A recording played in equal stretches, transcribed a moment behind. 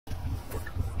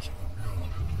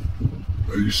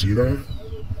Oh, you see that?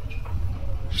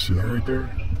 You see that right there?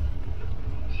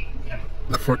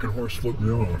 That fucking horse flipped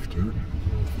me off, dude.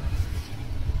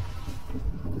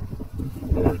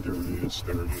 Alright, there it is.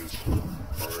 There it is. Alright.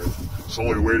 It's the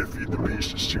only way to feed the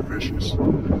beast is too vicious.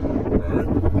 Alright.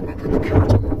 I'm gonna put the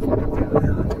carrots on my fucking finger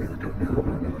here. I don't even go near it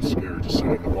right now. I'm scared. Just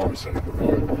sending the vibe, sending the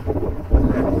vibe.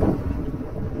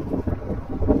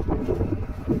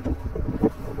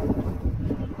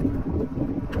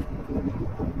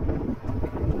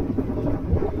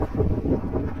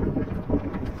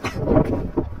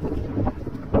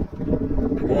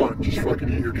 Alright. Just fucking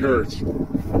eat your carrots.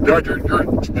 Dad,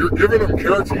 you're giving him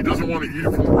carrots and he doesn't want to eat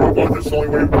it from the robot. That's the only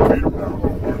way we can feed him now.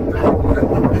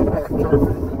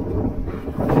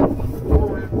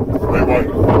 Wait, wait.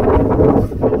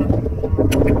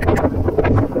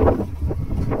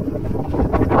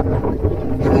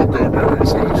 He won't go near. He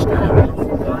said stop.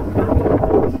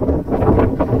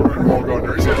 He won't go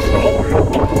near. He said stop. He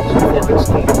fucking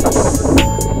stop.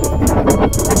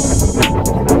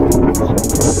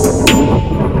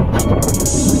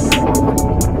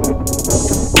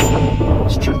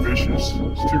 It's too vicious.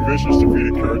 It's too vicious to feed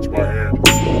it carrots by hand.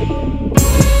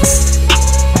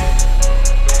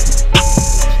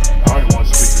 Now he wants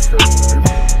to take the carrots away from him.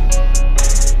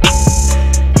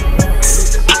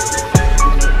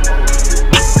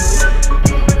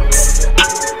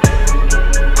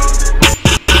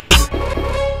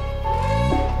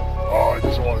 Oh, he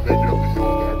doesn't want to make it up the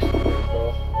hill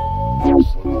next.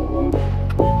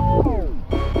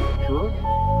 Sure?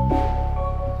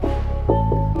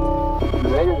 The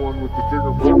other one with the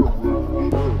bigger motor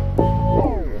would, for sure.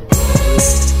 Oh, yeah.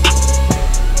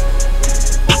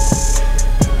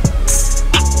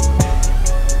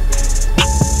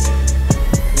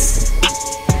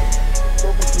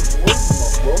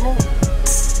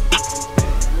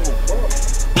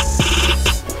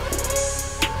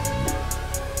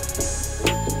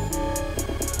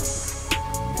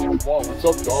 Wow, what's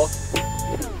up, dog?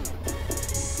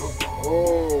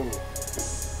 Oh.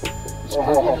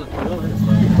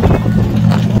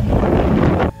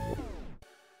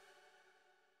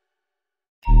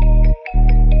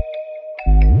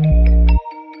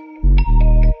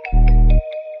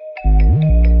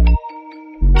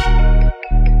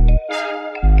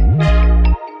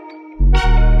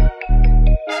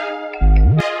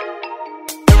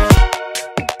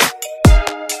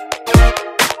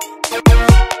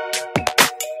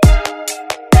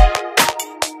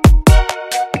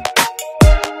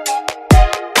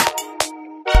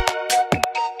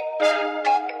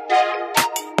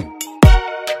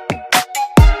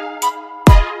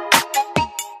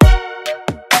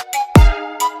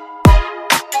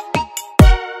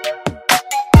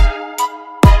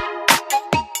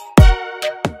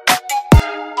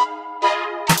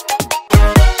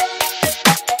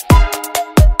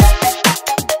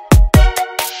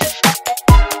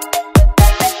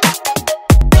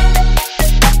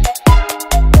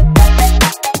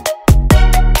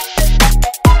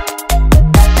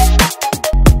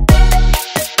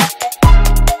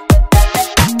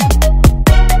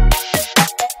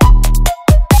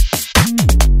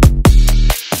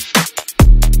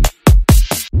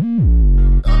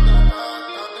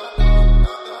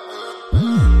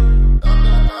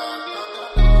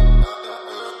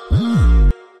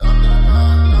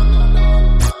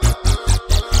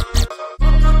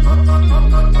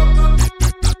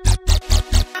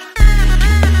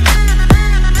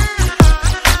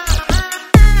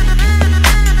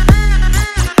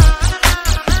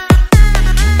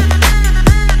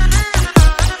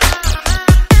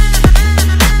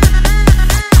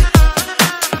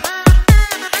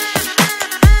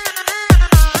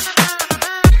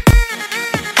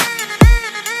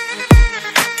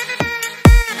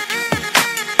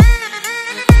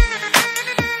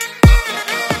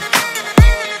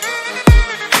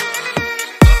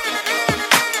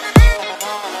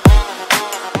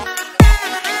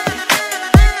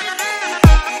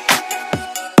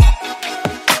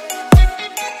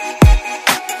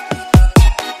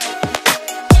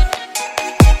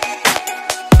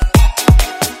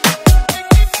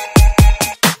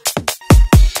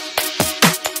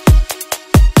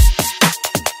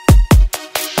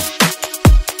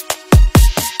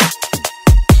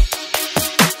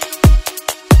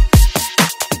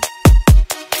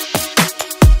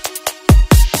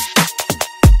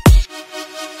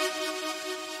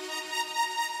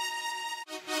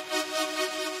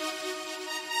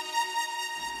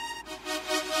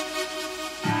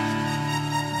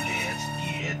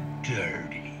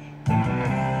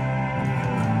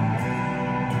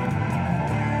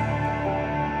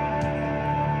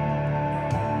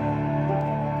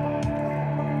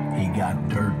 got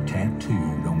dirt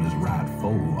tattooed on his right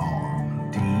forearm,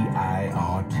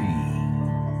 D-I-R-T.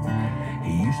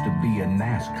 He used to be a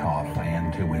NASCAR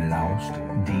fan till we lost,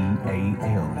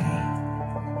 D-A-L-E.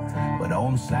 But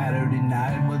on Saturday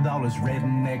night with all his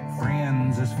redneck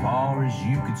friends, as far as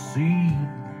you could see,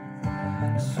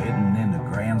 sitting in the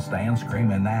grandstand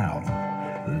screaming out,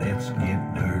 let's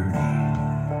get dirty.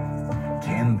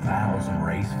 10,000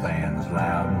 race fans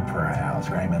loud and proud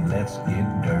screaming, let's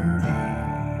get dirty.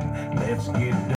 Let's get dirty.